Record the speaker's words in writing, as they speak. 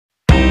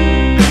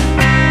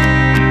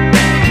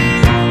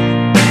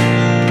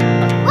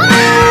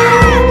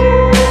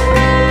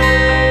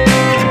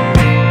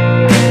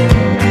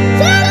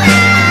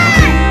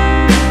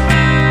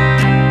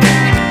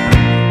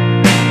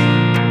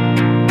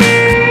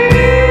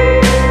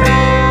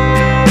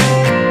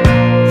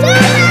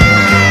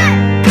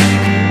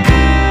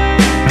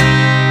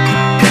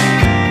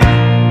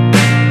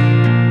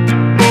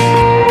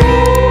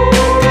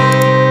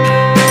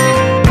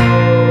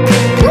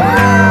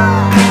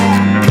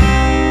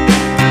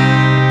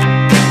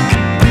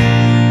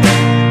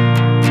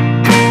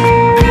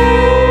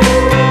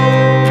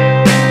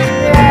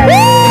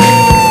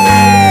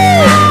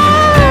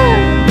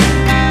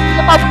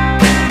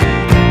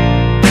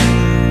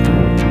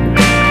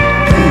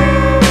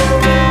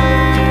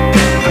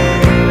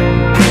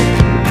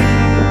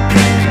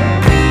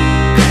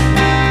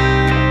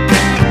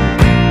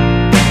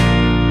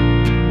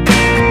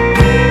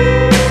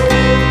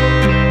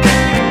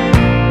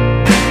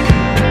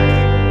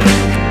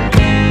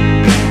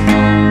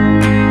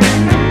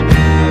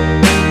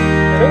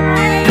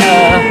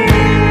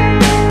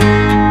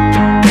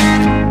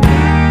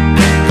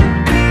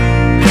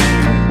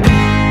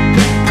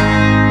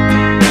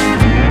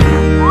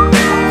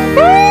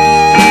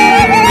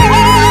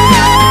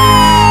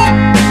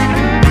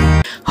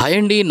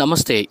Hi అండి,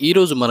 నమస్తే.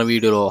 ఈరోజు మన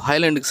వీడియోలో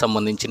హైలాండ్కి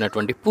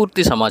సంబంధించినటువంటి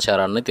పూర్తి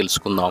సమాచారాన్ని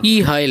తెలుసుకుందాం. ఈ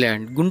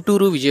హైలాండ్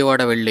గుంటూరు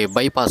విజయవాడ వెళ్లే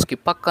బైపాస్కి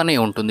పక్కనే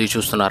ఉంటుంది.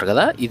 చూస్తున్నారు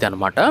కదా,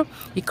 ఇదనమాట.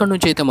 ఇక్కడ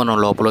నుంచి అయితే మనం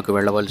లోపలికి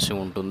వెళ్ళవలసి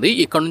ఉంటుంది.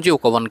 ఇక్కడ నుంచి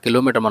ఒక 1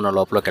 కిలోమీటర్ మనం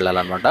లోపలికి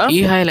వెళ్ళాలన్నమాట.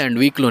 ఈ హైలాండ్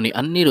వీక్లోని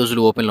అన్ని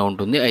రోజులు ఓపెన్లో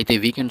ఉంటుంది. అయితే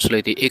వీకెండ్స్లో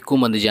అయితే ఎక్కువ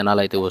మంది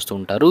జనాలు అయితే వస్తూ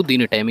ఉంటారు.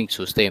 దీని టైమింగ్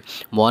చూస్తే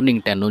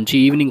మార్నింగ్ 10 నుంచి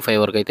ఈవినింగ్ 5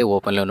 వరకు అయితే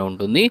ఓపెన్లోనే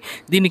ఉంటుంది.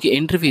 దీనికి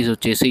ఎంట్రీ ఫీజు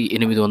వచ్చేసి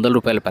 800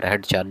 రూపాయలు పర్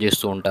హెడ్ ఛార్జ్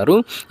చేస్తూ ఉంటారు.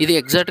 ఇది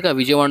ఎగ్జాక్ట్గా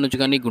విజయవాడ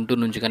నుంచి కానీ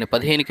గుంటూరు నుంచి కానీ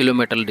 15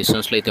 కిలోమీటర్ల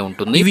డిస్టెన్స్లో అయితే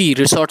ఉంటుంది. ఇవి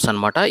రిసార్ట్స్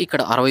అనమాట.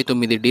 ఇక్కడ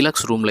 69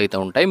 డీలక్స్ రూమ్లు అయితే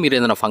ఉంటాయి. మీరు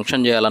ఏదైనా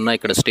ఫంక్షన్ చేయాలన్నా,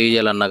 ఇక్కడ స్టే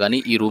చేయాలన్నా కానీ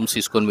ఈ రూమ్స్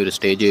తీసుకొని మీరు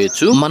స్టే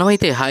చేయొచ్చు.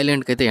 మనమైతే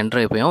హైలాండ్కి అయితే ఎంటర్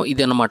అయిపోయాం.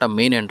 ఇది అనమాట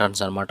మెయిన్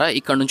ఎంట్రన్స్ అనమాట.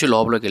 ఇక్కడ నుంచి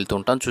లోపలికి వెళ్తూ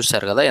ఉంటాం.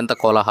 చూసారు కదా ఎంత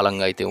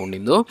కోలాహలంగా అయితే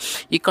ఉండిందో.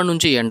 ఇక్కడ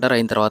నుంచి ఎంటర్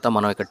అయిన తర్వాత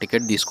మనం ఇక్కడ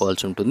టికెట్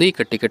తీసుకోవాల్సి ఉంటుంది.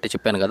 ఇక్కడ టికెట్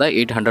చెప్పాను కదా,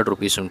 800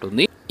 రూపీస్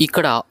ఉంటుంది.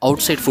 ఇక్కడ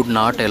out side food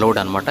not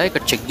allowed అనమాట.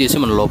 ఇక్కడ చెక్ చేసి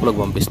మన లోపలికి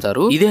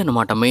పంపిస్తారు. ఇదే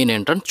అనమాట మెయిన్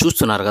ఎంట్రన్స్.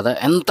 చూస్తున్నారు కదా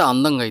ఎంత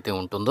అందంగా అయితే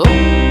ఉంటుందో.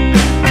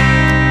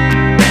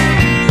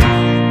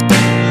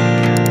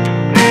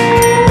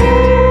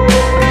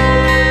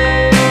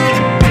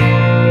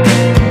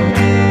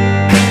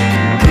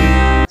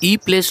 ఈ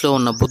ప్లేస్లో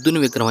ఉన్న బుద్ధుని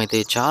విగ్రహం అయితే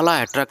చాలా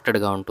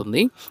అట్రాక్టెడ్గా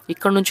ఉంటుంది.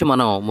 ఇక్కడ నుంచి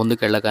మనం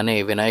ముందుకు వెళ్ళగానే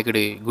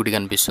వినాయకుడి గుడి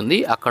కనిపిస్తుంది.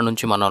 అక్కడ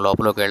నుంచి మనం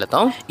లోపలికి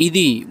వెళ్తాం.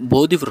 ఇది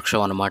బోధి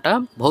వృక్షం అనమాట.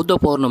 బౌద్ధ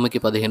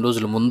పౌర్ణమికి 15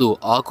 రోజుల ముందు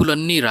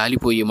ఆకులన్నీ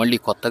రాలిపోయి మళ్ళీ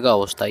కొత్తగా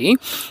వస్తాయి.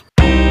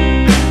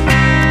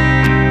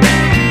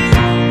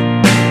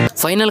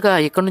 ఫైనల్గా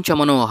ఇక్కడ నుంచి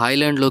మనం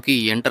హైలాండ్లోకి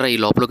ఎంటర్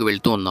అయ్యి లోపలికి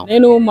వెళ్తూ ఉన్నాం.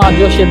 నేను మా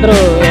జోష్ ఇద్దరు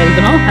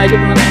వెళ్తున్నాం.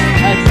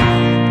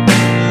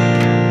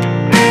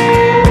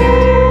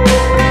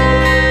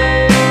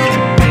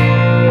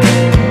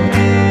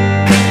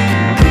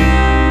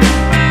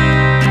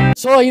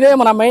 సో ఇదే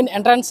మన మెయిన్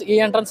ఎంట్రన్స్. ఈ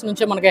ఎంట్రన్స్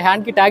నుంచి మనకి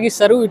హ్యాండ్కి ట్యాగ్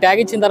ఇస్తారు. ఈ ట్యాగ్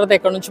ఇచ్చిన తర్వాత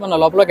ఇక్కడ నుంచి మనం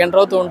లోపలికి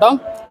ఎంటర్ అవుతూ ఉంటాం.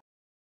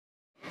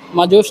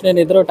 మా జోష్ నేను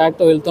ఇద్దరు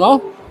ట్యాగ్తో వెళ్తున్నాం.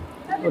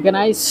 Okay,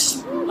 nice.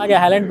 అలాగే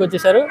హైలాండ్కి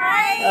వచ్చేసారు.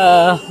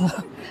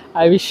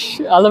 I wish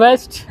all the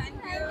best.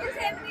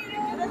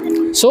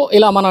 So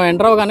ఇలా మనం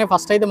ఎంటర్ అవగానే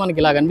ఫస్ట్ అయితే మనకి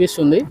ఇలా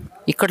కనిపిస్తుంది.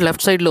 ఇక్కడ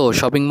లెఫ్ట్ సైడ్లో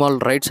షాపింగ్ మాల్,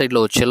 రైట్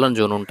సైడ్లో చిల్డ్రన్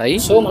జోన్ ఉంటాయి.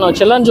 సో మనం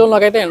చిల్డ్రన్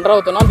జోన్లోకి అయితే ఎంటర్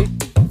అవుతున్నాం.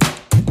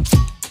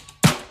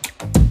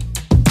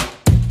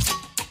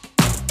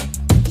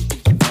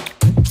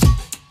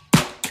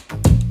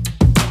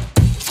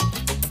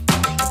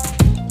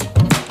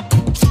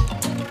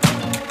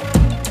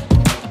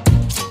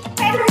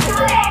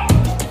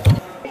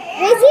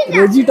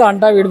 రెజిటా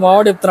అంట, వీడు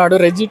మావాడు చెప్తున్నాడు.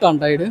 రెజిటా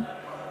అంట వీడు.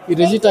 ఈ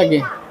రెజిటాకి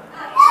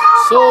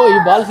సో ఈ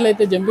బాల్స్లో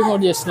అయితే జంపింగ్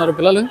అవుట్ చేస్తున్నారు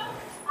పిల్లలు.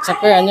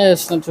 చక్కగా ఎంజాయ్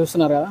చేస్తున్నారు.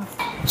 చూస్తున్నారు కదా.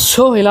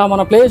 సో ఇలా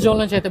మన ప్లే జోన్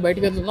నుంచి అయితే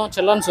బయటకు వెళ్తున్నాం.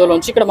 చిల్డ్రన్ జోన్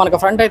నుంచి. ఇక్కడ మనకు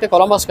ఫ్రంట్ అయితే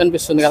కొలంబస్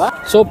కనిపిస్తుంది కదా.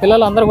 సో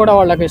పిల్లలందరూ కూడా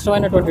వాళ్ళకి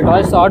ఇష్టమైనటువంటి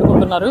టాయ్స్తో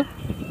ఆడుకుంటున్నారు.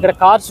 ఇక్కడ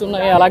కార్స్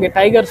ఉన్నాయి, అలాగే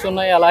టైగర్స్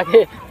ఉన్నాయి,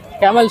 అలాగే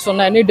క్యామెల్స్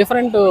ఉన్నాయి. అన్ని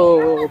డిఫరెంట్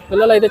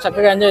పిల్లలు అయితే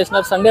చక్కగా ఎంజాయ్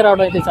చేస్తున్నారు. సండే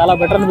రావడం అయితే చాలా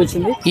బెటర్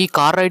అనిపించింది. ఈ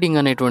కార్ రైడింగ్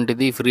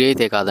అనేటువంటిది ఫ్రీ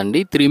అయితే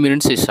కాదండి. 3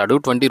 మినిట్స్ ఇస్తాడు.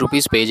 20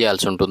 రూపీస్ పే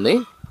చేయాల్సి ఉంటుంది.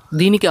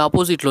 దీనికి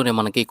ఆపోజిట్లోనే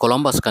మనకి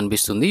కొలంబస్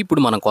కనిపిస్తుంది.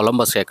 ఇప్పుడు మనం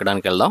కొలంబస్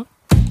ఎక్కడానికి వెళ్దాం.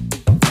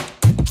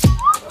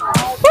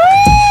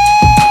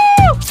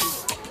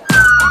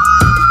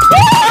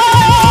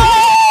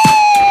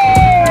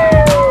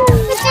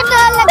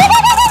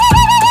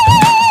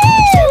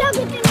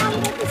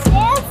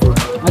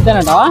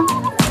 అంతేనంటావా?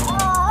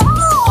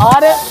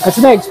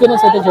 ఖచ్చితంగా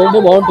ఎక్స్పీరియన్స్ అయితే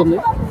చేయండి, బాగుంటుంది.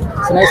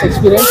 Nice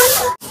experience.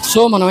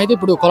 సో మనమైతే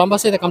ఇప్పుడు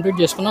కొలంబస్ అయితే కంప్లీట్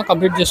చేసుకున్నాం.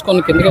 కంప్లీట్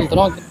చేసుకొని కిందకి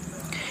వెళ్తున్నాం.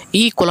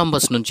 ఈ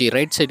కొలంబస్ నుంచి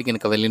రైట్ సైడ్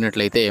కనుక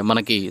వెళ్ళినట్లయితే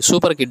మనకి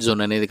సూపర్ కిడ్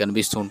జోన్ అనేది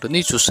కనిపిస్తూ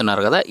ఉంటుంది.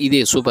 చూస్తున్నారు కదా,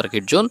 ఇదే సూపర్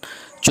కిడ్ జోన్.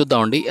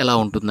 చూద్దామండి ఎలా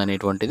ఉంటుంది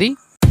అనేటువంటిది.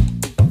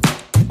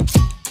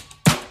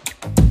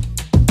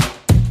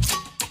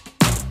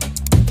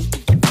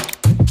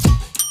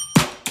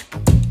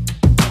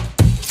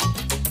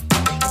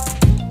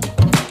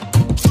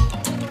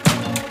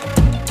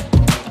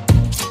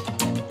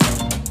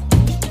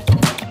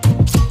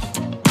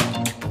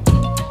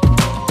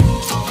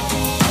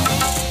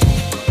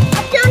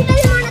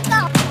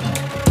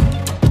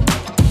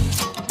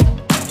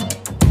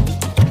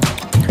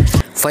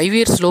 ఫైవ్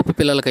ఇయర్స్ లోపు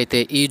పిల్లలకైతే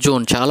ఈ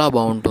జోన్ చాలా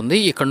బాగుంటుంది.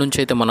 ఇక్కడ నుంచి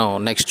అయితే మనం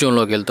నెక్స్ట్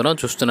జోన్లోకి వెళ్తున్నాం.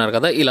 చూస్తున్నారు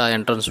కదా, ఇలా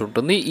ఎంట్రన్స్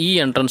ఉంటుంది. ఈ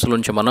ఎంట్రన్స్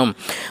నుంచి మనం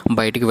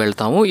బయటికి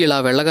వెళ్తాము. ఇలా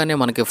వెళ్ళగానే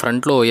మనకి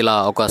ఫ్రంట్లో ఇలా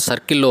ఒక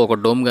సర్కిల్లో ఒక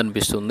డోమ్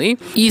కనిపిస్తుంది.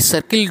 ఈ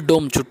సర్కిల్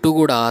డోమ్ చుట్టూ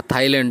కూడా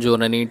థాయిలాండ్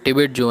జోన్ అని,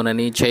 టిబెట్ జోన్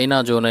అని, చైనా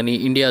జోన్ అని,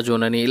 ఇండియా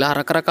జోన్ అని ఇలా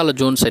రకరకాల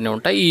జోన్స్ అన్నీ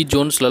ఉంటాయి. ఈ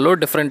జోన్స్లలో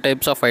డిఫరెంట్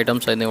టైప్స్ ఆఫ్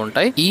ఐటమ్స్ అన్నీ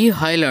ఉంటాయి. ఈ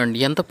హైలాండ్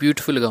ఎంత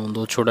బ్యూటిఫుల్గా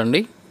ఉందో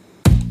చూడండి.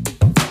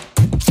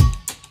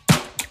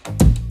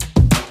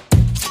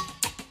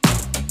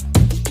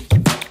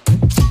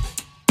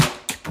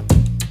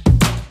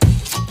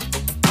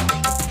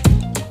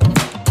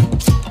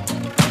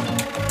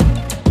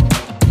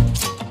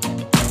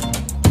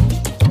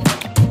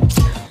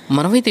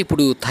 మనమైతే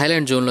ఇప్పుడు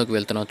థాయిలాండ్ జోన్లోకి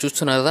వెళ్తున్నాం.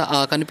 చూస్తున్నారు కదా, ఆ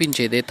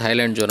కనిపించేదే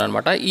థాయిలాండ్ జోన్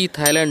అనమాట. ఈ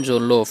థాయిలాండ్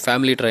జోన్లో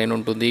ఫ్యామిలీ ట్రైన్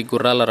ఉంటుంది,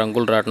 గుర్రాల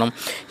రంగులు రాటం,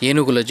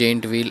 ఏనుగుల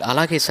జెయింట్ వీల్,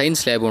 అలాగే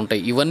సైన్స్ ల్యాబ్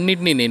ఉంటాయి.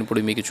 ఇవన్నిటిని నేను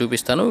ఇప్పుడు మీకు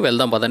చూపిస్తాను.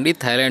 వెళ్దాం పదండి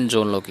థాయిలాండ్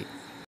జోన్లోకి.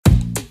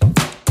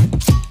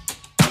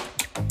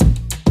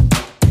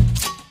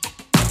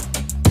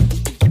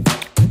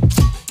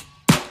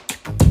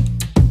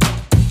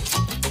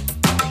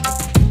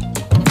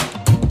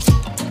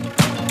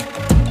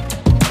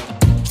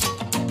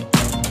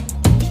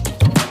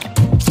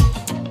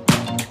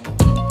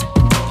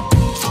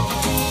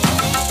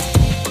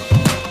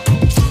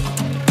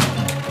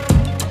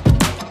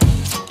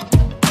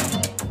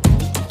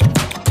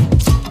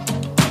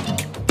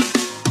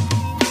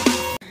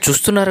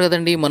 చూస్తున్నారు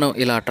కదండి, మనం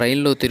ఇలా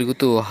ట్రైన్లో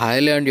తిరుగుతూ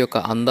హైలాండ్ యొక్క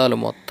అందాలు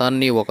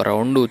మొత్తాన్ని ఒక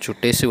రౌండ్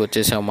చుట్టేసి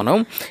వచ్చేసాం మనం.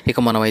 ఇక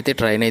మనమైతే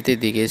ట్రైన్ అయితే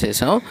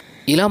దిగేసేసాం.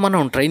 ఇలా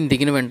మనం ట్రైన్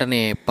దిగిన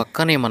వెంటనే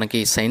పక్కనే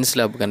మనకి సైన్స్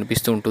ల్యాబ్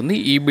కనిపిస్తూ ఉంటుంది.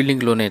 ఈ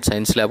బిల్డింగ్లోనే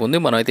సైన్స్ ల్యాబ్ ఉంది.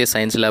 మనమైతే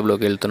సైన్స్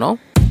ల్యాబ్లోకి వెళ్తున్నాం.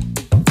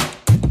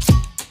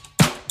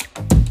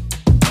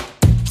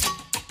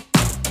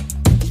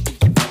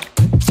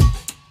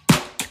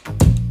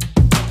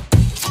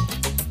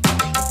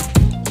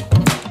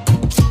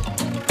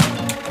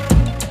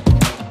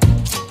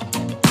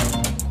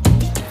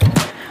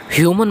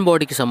 హ్యూమన్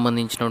బాడీకి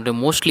సంబంధించినటువంటి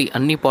మోస్ట్లీ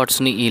అన్ని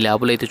పార్ట్స్ని ఈ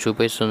ల్యాబ్లో అయితే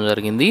చూపించడం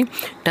జరిగింది.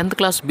 10th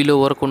క్లాస్ బిలో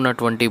వరకు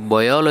ఉన్నటువంటి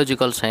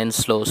బయాలజికల్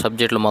సైన్స్లో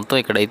సబ్జెక్టులు మొత్తం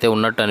ఇక్కడైతే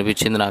ఉన్నట్టు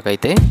అనిపించింది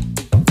నాకైతే.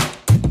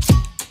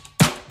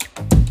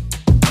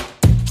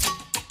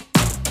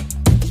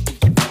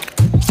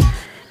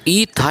 ఈ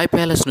థాయ్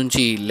ప్యాలెస్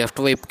నుంచి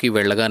లెఫ్ట్ వైపుకి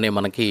వెళ్ళగానే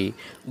మనకి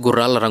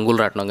గుర్రాల రంగులు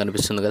రాటం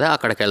కనిపిస్తుంది కదా,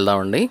 అక్కడికి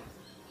వెళ్దామండి.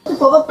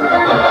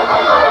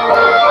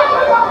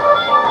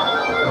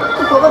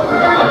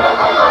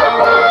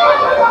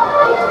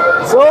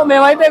 సో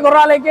మేమైతే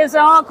గుర్రాలు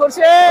ఎక్కేసాం.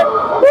 కుర్చీ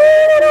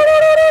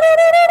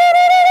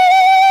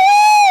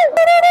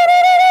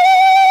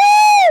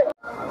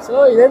సో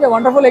ఇదైతే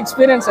వండర్ఫుల్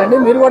ఎక్స్పీరియన్స్ అండి.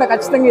 మీరు కూడా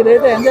ఖచ్చితంగా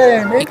ఇదైతే ఎంజాయ్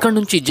చేయండి. ఇక్కడ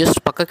నుంచి జస్ట్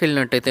పక్కకి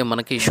వెళ్ళినట్టయితే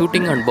మనకి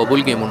షూటింగ్ అండ్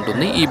బబుల్ గేమ్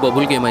ఉంటుంది. ఈ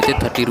బబుల్ గేమ్ అయితే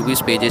 30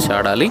 రూపీస్ పే చేసి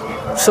ఆడాలి.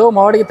 సో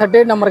మా వాడికి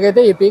 38 నెంబర్కి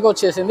అయితే ఈ పీక్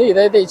వచ్చేసింది.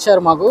 ఇదైతే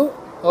ఇచ్చారు మాకు.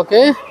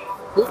 Okay,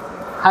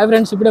 hi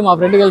friends. ఇప్పుడే మా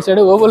ఫ్రెండ్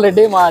కలిసాడు, ఓబుల్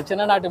రెడ్డి, మా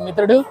చిన్ననాటి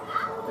మిత్రుడు.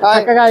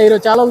 చక్కగా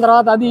ఈరోజు చాలా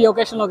తర్వాత అది ఈ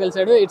ఒకేషన్లో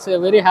కలిసాడు. It's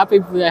very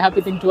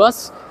happy thing to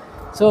us.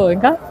 So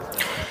ఇంకా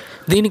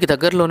దీనికి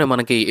దగ్గరలోనే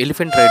మనకి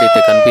ఎలిఫెంట్ రైడ్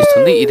అయితే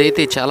కనిపిస్తుంది.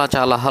 ఇదైతే చాలా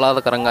చాలా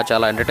ఆహ్లాదకరంగా,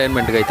 చాలా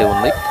ఎంటర్టైన్మెంట్గా అయితే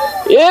ఉంది.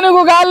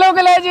 ఏనుగు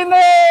గాల్లోకి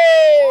లేచింది.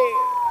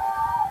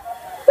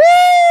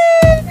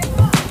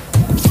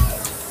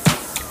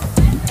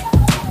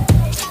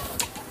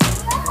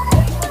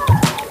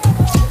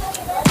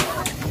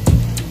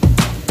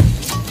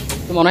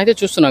 మనమైతే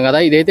చూస్తున్నాం కదా,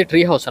 ఇదైతే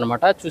ట్రీ హౌస్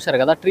అనమాట. చూసారు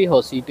కదా ట్రీ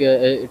హౌస్, ఈ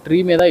ట్రీ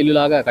మీద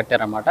ఇల్లులాగా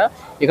కట్టారనమాట.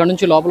 ఇక్కడ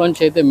నుంచి లోపల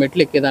నుంచి అయితే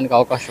మెట్లు ఎక్కేదానికి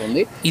అవకాశం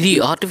ఉంది. ఇది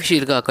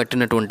ఆర్టిఫిషియల్గా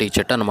కట్టినటువంటి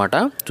చెట్టు అనమాట.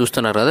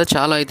 చూస్తున్నారు కదా,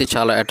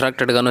 చాలా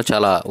అట్రాక్టెడ్గాను,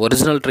 చాలా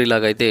ఒరిజినల్ ట్రీ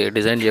లాగా అయితే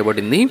డిజైన్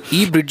చేయబడింది.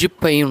 ఈ బ్రిడ్జ్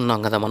పై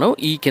ఉన్నాం కదా మనం,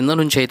 ఈ కింద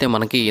నుంచి అయితే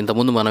మనకి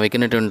ఇంతకుముందు మనం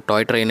ఎక్కినటువంటి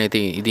టాయ్ ట్రైన్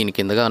అయితే దీని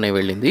కిందగానే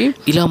వెళ్ళింది.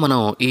 ఇలా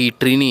మనం ఈ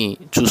ట్రీని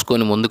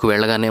చూసుకొని ముందుకు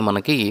వెళ్ళగానే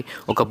మనకి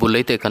ఒక బుల్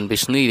అయితే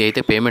కనిపిస్తుంది.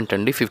 ఇదైతే పేమెంట్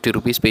అండి, 50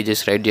 రూపీస్ పే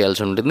చేసి రైడ్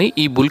చేయాల్సి ఉంటుంది.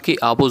 ఈ బుల్కి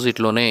ఆపోజిట్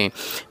లోనే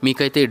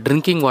మీకైతే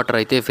డ్రింకింగ్ వాటర్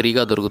అయితే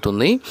ఫ్రీగా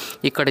దొరుకుతుంది.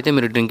 ఇక్కడైతే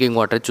మీరు డ్రింకింగ్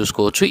వాటర్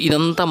చూసుకోవచ్చు.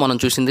 ఇదంతా మనం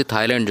చూసింది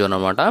థాయిలాండ్ జోన్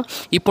అనమాట.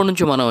 ఇప్పటి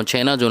నుంచి మనం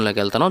చైనా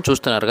జోన్లోకి వెళ్తున్నాం.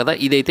 చూస్తున్నారు కదా,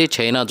 ఇదైతే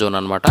చైనా జోన్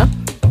అనమాట.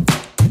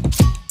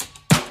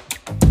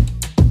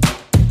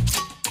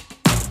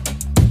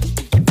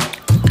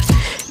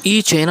 ఈ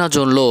చైనా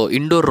జోన్లో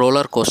ఇండోర్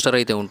రోలర్ కోస్టర్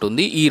అయితే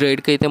ఉంటుంది. ఈ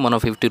రైడ్కి అయితే మనం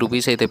 50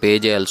 రూపీస్ అయితే పే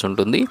చేయాల్సి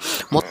ఉంటుంది.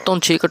 మొత్తం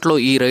చీకట్లో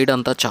ఈ రైడ్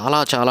అంతా చాలా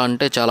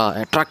అంటే చాలా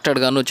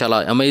అట్రాక్టెడ్గాను, చాలా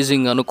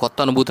అమేజింగ్గాను, కొత్త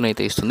అనుభూతిని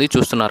అయితే ఇస్తుంది.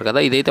 చూస్తున్నారు కదా,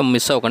 ఇదైతే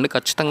మిస్ అవ్వకండి,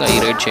 ఖచ్చితంగా ఈ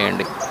రైడ్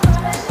చేయండి.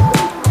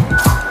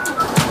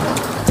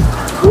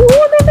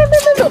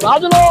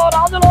 రాజులో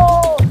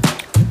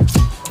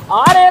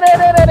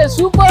ఆరే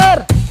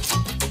సూపర్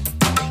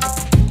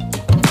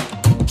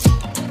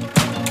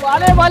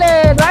భలే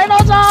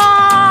డైనోసార్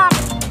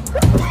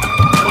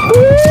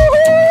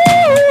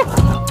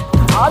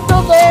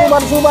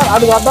సూపర్.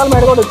 అది అద్దాల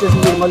మేడ కూడా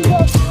వచ్చేసింది. మళ్ళీ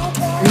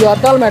ఇది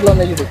అద్దాల మేడలో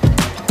ఉంది. ఇది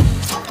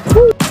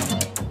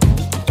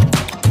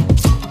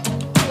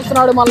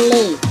చూస్తున్నాడు,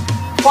 మళ్ళీ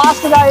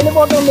ఫాస్ట్ గా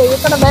వెళ్ళిపోతుంది.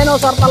 ఇక్కడ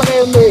డైనోసార్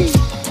తలకాయ ఉంది.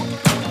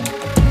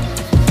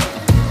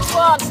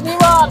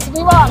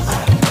 శ్రీవాస్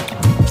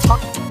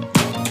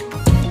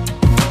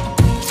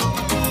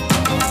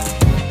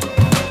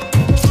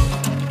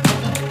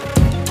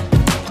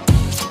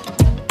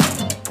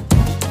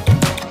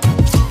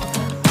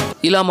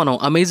ఇలా మనం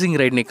అమేజింగ్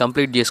రైడ్ని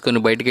కంప్లీట్ చేసుకొని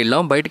బయటికి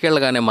వెళ్ళాం. బయటికి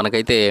వెళ్ళగానే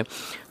మనకైతే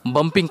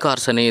బంపింగ్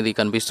కార్స్ అనేది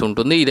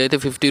కనిపిస్తుంటుంది. ఇదైతే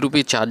 50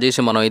 రూపీస్ ఛార్జ్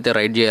చేసి మనం అయితే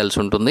రైడ్ చేయాల్సి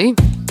ఉంటుంది.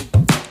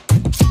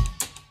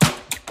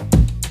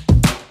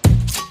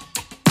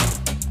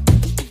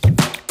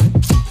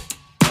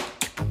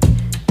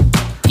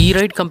 ఈ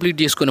రైడ్ కంప్లీట్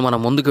చేసుకుని మనం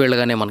ముందుకు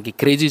వెళ్ళగానే మనకి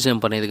క్రేజీ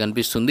జంప్ అనేది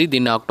కనిపిస్తుంది.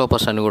 దీన్ని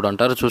ఆక్టోపస్ అని కూడా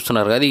అంటారు.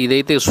 చూస్తున్నారు కదా,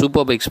 ఇదైతే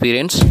సూపర్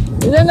ఎక్స్పీరియన్స్.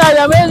 నిజంగా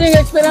అమేజింగ్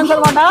ఎక్స్పీరియన్స్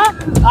అనమాట.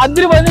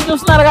 అద్దరి మంది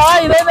చూస్తున్నారు కదా,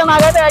 ఇదైతే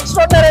నాకైతే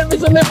ఎక్స్ట్రాడినరీ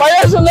అనిపిస్తుంది.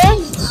 భయేస్తుంది.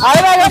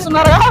 అయినా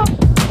చేస్తున్నారు కదా,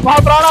 మా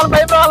ప్రాణాలు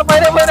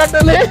పైన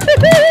పోయినట్టుంది.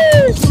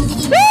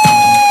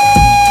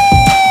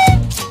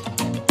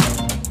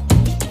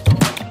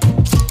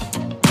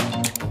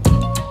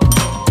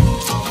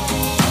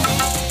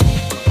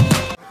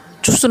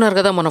 చూస్తున్నారు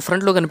కదా, మన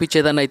ఫ్రంట్లో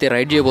కనిపించేదాన్ని అయితే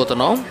రైడ్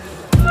చేయబోతున్నాం.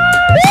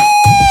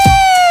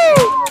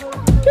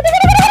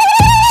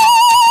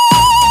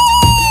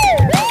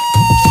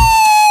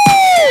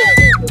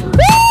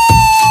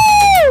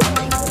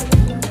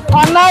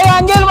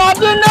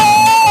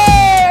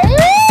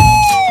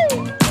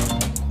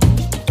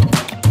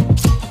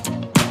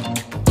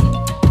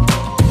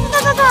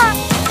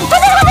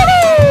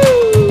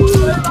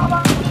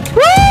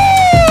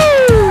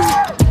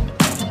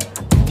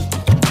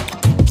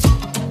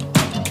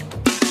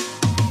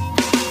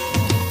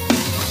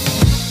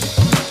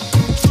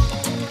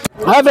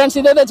 ఫ్రెండ్స్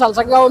ఇదైతే చాలా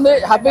చక్కగా ఉంది,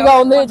 హ్యాపీగా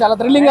ఉంది, చాలా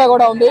థ్రిల్లింగ్ గా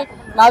కూడా ఉంది.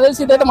 నాకు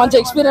తెలిసి ఇదైతే మంచి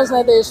ఎక్స్పీరియన్స్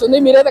అయితే ఇస్తుంది.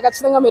 మీరైతే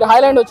ఖచ్చితంగా మీరు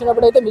హైలాండ్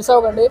వచ్చినప్పుడు అయితే మిస్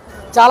అవ్వకండి.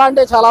 చాలా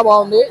అంటే చాలా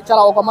బాగుంది,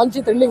 చాలా ఒక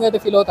మంచి థ్రిల్లింగ్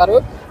అయితే ఫీల్ అవుతారు.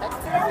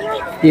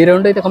 ఈ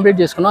రౌండ్ అయితే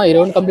కంప్లీట్ చేసుకున్నాం. ఈ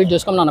రౌండ్ కంప్లీట్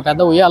చేసుకుని నన్ను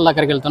పెద్ద ఉయ్యాల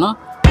దగ్గరికి వెళ్తున్నాం.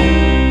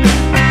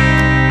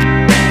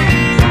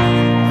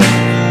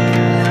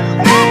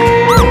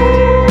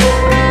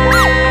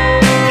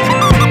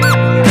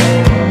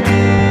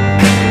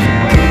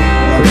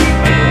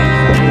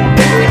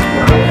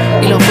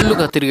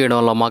 తిరిగేయడం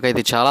వల్ల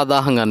మాకైతే చాలా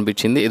దాహంగా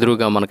అనిపించింది.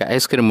 ఎదురుగా మనకి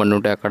ఐస్ క్రీమ్ బండి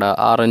ఉంటే అక్కడ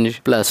ఆరెంజ్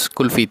ప్లస్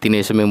కుల్ఫీ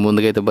తినేసి మేము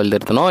ముందుకైతే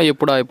బయలుదేరుతున్నాం.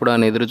 ఎప్పుడు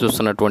అని ఎదురు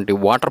చూస్తున్నటువంటి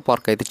వాటర్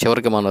పార్క్ అయితే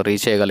చివరికి మనం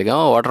రీచ్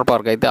చేయగలిగాం. వాటర్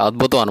పార్క్ అయితే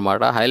అద్భుతం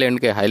అనమాట,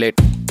 హైలాండ్కి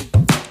హైలైట్.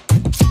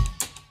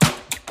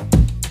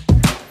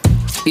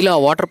 ఇలా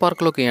వాటర్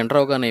పార్క్లోకి ఎంటర్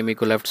అవగానే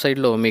మీకు లెఫ్ట్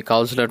సైడ్లో మీకు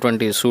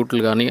కావాల్సినటువంటి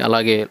సూట్లు కానీ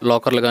అలాగే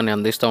లాకర్లు కానీ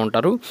అందిస్తూ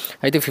ఉంటారు.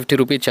 అయితే 50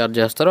 రూపీస్ ఛార్జ్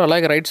చేస్తారు.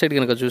 అలాగే రైట్ సైడ్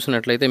కనుక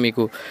చూసినట్లయితే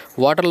మీకు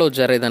వాటర్లో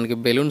జారేదానికి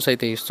బెలూన్స్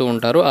అయితే ఇస్తూ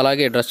ఉంటారు.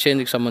 అలాగే డ్రెస్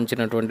చేంజ్కి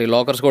సంబంధించినటువంటి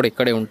లాకర్స్ కూడా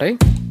ఇక్కడే ఉంటాయి.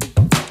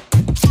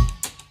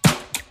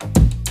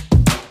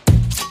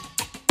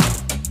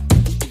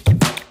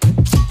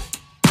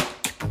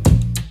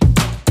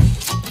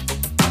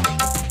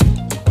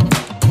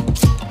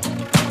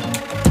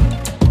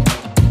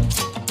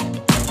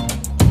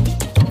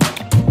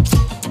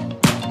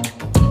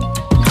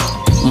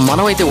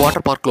 మనమైతే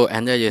వాటర్ పార్క్లో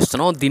ఎంజాయ్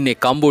చేస్తున్నాం. దీన్ని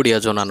కాంబోడియా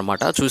జోన్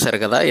అనమాట. చూశారు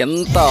కదా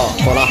ఎంత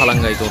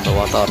కోలాహలంగా అయితే ఉందో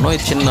వాతావరణం.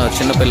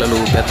 చిన్న పిల్లలు,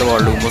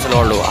 పెద్దవాళ్ళు,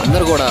 ముసలివాళ్ళు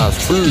అందరూ కూడా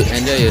ఫుల్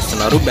ఎంజాయ్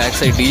చేస్తున్నారు. బ్యాక్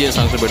సైడ్ డీజే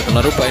సాంగ్స్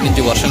పెడుతున్నారు,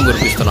 పైనుంచి వర్షం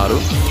కురిపిస్తున్నారు.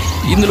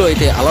 ఇందులో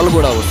అయితే అలలు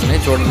కూడా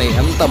వస్తున్నాయి. చూడండి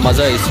ఎంత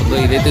మజా ఇస్తుందో.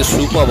 ఇదైతే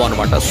సూపర్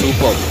అనమాట,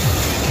 సూపర్.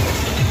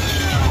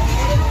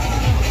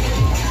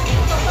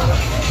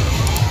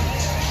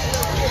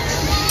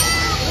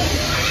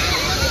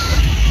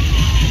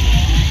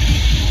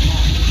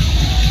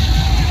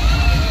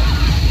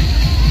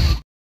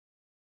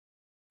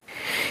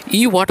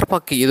 ఈ వాటర్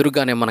పార్క్కి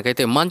ఎదురుగానే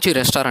మనకైతే మంచి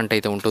రెస్టారెంట్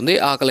అయితే ఉంటుంది.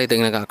 ఆకలి అయితే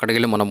కనుక అక్కడికి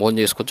వెళ్ళి మనం భోజనం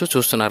చేసుకోవచ్చు.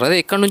 చూస్తున్నారు అదే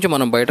ఇక్కడ నుంచి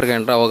మనం బయటకు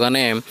ఎంటర్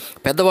అవ్వగానే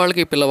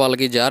పెద్దవాళ్ళకి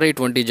పిల్లవాళ్ళకి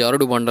జారేటువంటి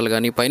జారుడు బండలు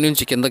కానీ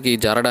పైనుంచి కిందకి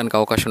జారడానికి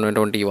అవకాశం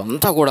ఉన్నటువంటి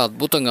ఇవంతా కూడా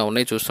అద్భుతంగా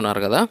ఉన్నాయి.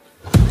 చూస్తున్నారు కదా.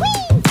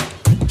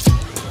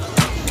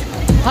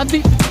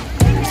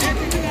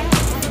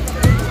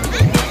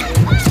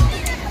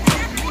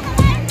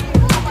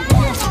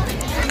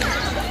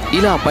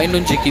 ఇలా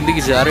పైనుంచి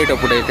కిందికి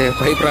జారేటప్పుడు అయితే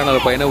పై ప్రాణాల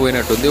పైన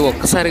పోయినట్టుంది.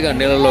 ఒక్కసారిగా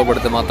నీళ్ళలో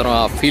పడితే మాత్రం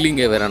ఆ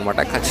ఫీలింగే వేరనమాట.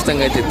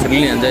 ఖచ్చితంగా అయితే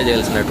థ్రిల్ని ఎంజాయ్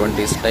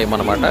చేయాల్సినటువంటి టైం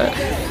అనమాట.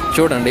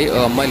 చూడండి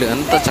అమ్మాయిలు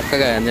ఎంత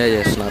చక్కగా ఎంజాయ్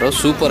చేస్తున్నారో,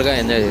 సూపర్గా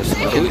ఎంజాయ్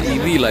చేస్తున్నారు.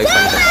 ఇది లైఫ్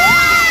అంటే.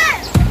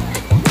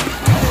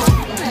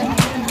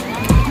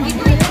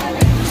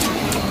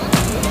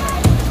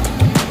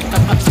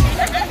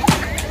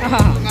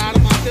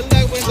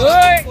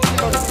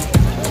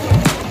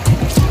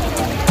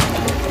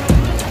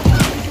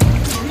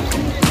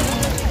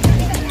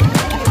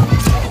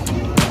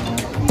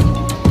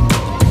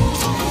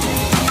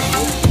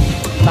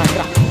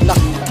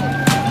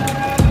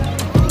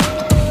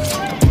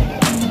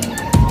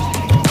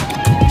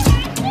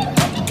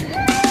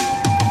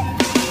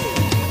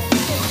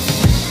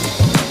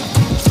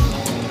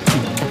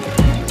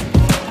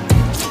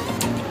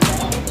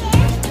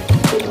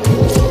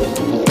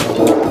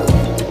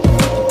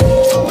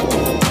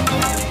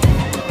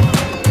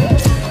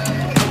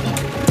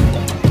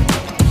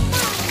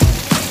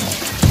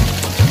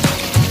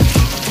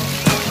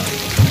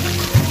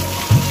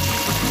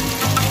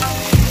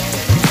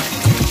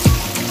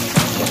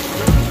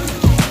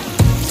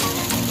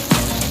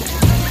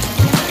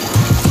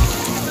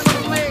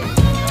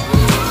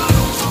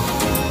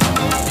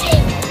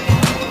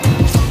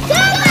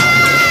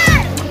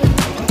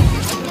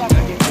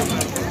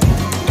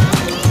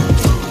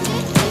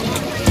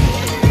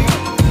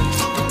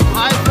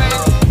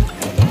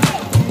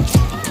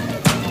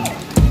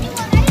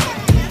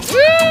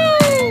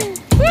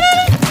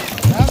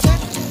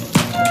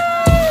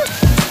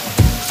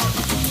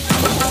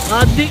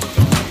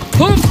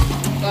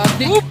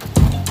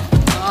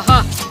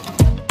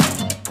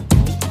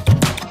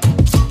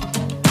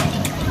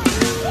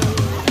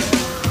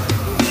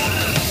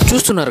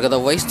 చూస్తున్నారు కదా,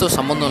 వయసుతో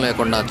సంబంధం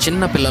లేకుండా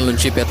చిన్న పిల్లల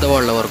నుంచి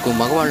పెద్దవాళ్ళ వరకు,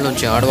 మగవాళ్ళ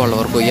నుంచి ఆడవాళ్ళ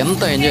వరకు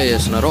ఎంత ఎంజాయ్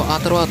చేస్తున్నారో. ఆ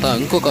తర్వాత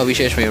ఇంకొక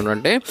విశేషం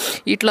ఏమిటంటే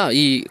ఇట్లా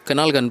ఈ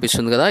కెనాల్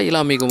కనిపిస్తుంది కదా,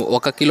 ఇలా మీకు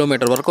 1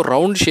 కిలోమీటర్ వరకు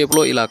రౌండ్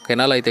షేప్లో ఇలా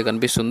కెనాల్ అయితే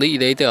కనిపిస్తుంది.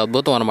 ఇదైతే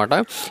అద్భుతం అనమాట.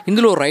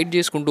 ఇందులో రైడ్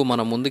చేసుకుంటూ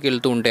మనం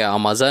ముందుకెళ్తూ ఉంటే ఆ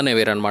మజానే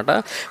వేరనమాట.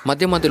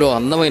 మధ్య మధ్యలో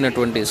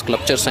అందమైనటువంటి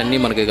స్కల్ప్చర్స్ అన్నీ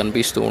మనకి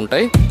కనిపిస్తూ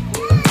ఉంటాయి.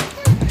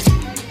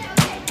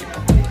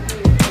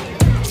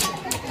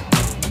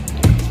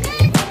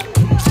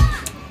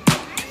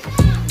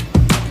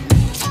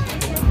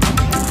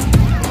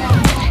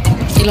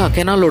 ఇలా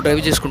కెనాల్లో డ్రైవ్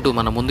చేసుకుంటూ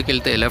మనం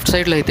ముందుకెళ్తే లెఫ్ట్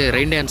సైడ్లో అయితే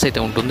రెయిన్ డ్యాన్స్ అయితే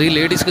ఉంటుంది.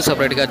 లేడీస్కి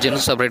సపరేట్గా,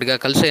 జెంట్స్ సపరేట్గా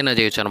కలిసి అయినా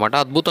చేయొచ్చు అనమాట.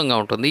 అద్భుతంగా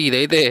ఉంటుంది.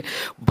 ఇదైతే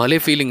భలే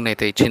ఫీలింగ్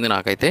అయితే ఇచ్చింది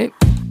నాకైతే.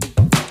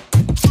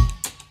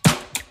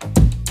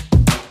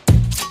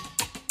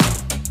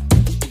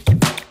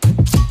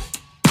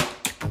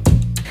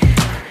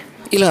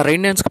 ఇలా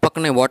రెయిన్ డ్యాన్స్కి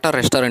పక్కనే వాటర్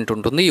రెస్టారెంట్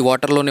ఉంటుంది. ఈ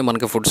వాటర్లోనే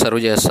మనకి ఫుడ్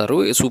సర్వ్ చేస్తారు.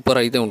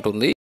 సూపర్ అయితే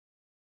ఉంటుంది.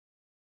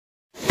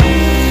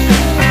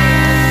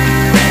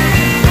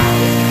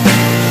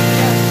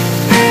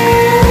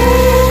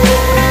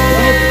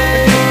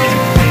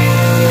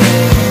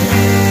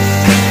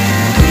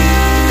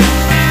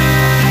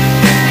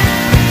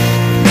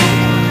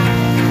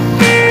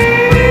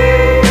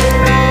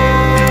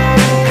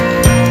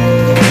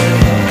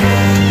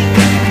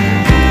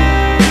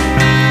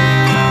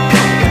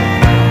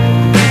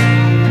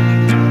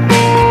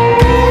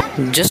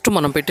 జస్ట్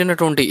మనం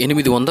పెట్టినటువంటి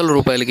 800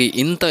 రూపాయలకి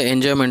ఇంత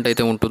ఎంజాయ్మెంట్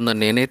అయితే ఉంటుందని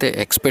నేనైతే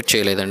ఎక్స్పెక్ట్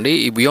చేయలేదండి.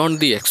 ఈ బియాండ్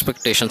ది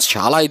ఎక్స్పెక్టేషన్స్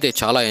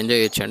చాలా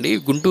ఎంజాయ్ చేయొచ్చండి.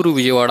 గుంటూరు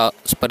విజయవాడ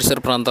పరిసర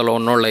ప్రాంతాల్లో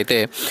ఉన్నోళ్ళు అయితే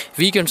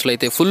వీకెండ్స్లో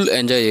అయితే ఫుల్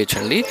ఎంజాయ్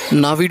చేయొచ్చండి.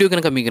 నా వీడియో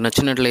కనుక మీకు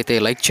నచ్చినట్లయితే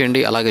లైక్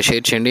చేయండి, అలాగే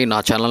షేర్ చేయండి, నా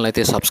ఛానల్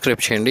అయితే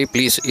సబ్స్క్రైబ్ చేయండి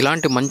ప్లీజ్.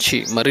 ఇలాంటి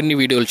మరిన్ని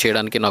వీడియోలు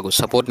చేయడానికి నాకు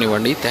సపోర్ట్ని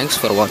ఇవ్వండి. Thanks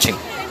for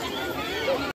watching.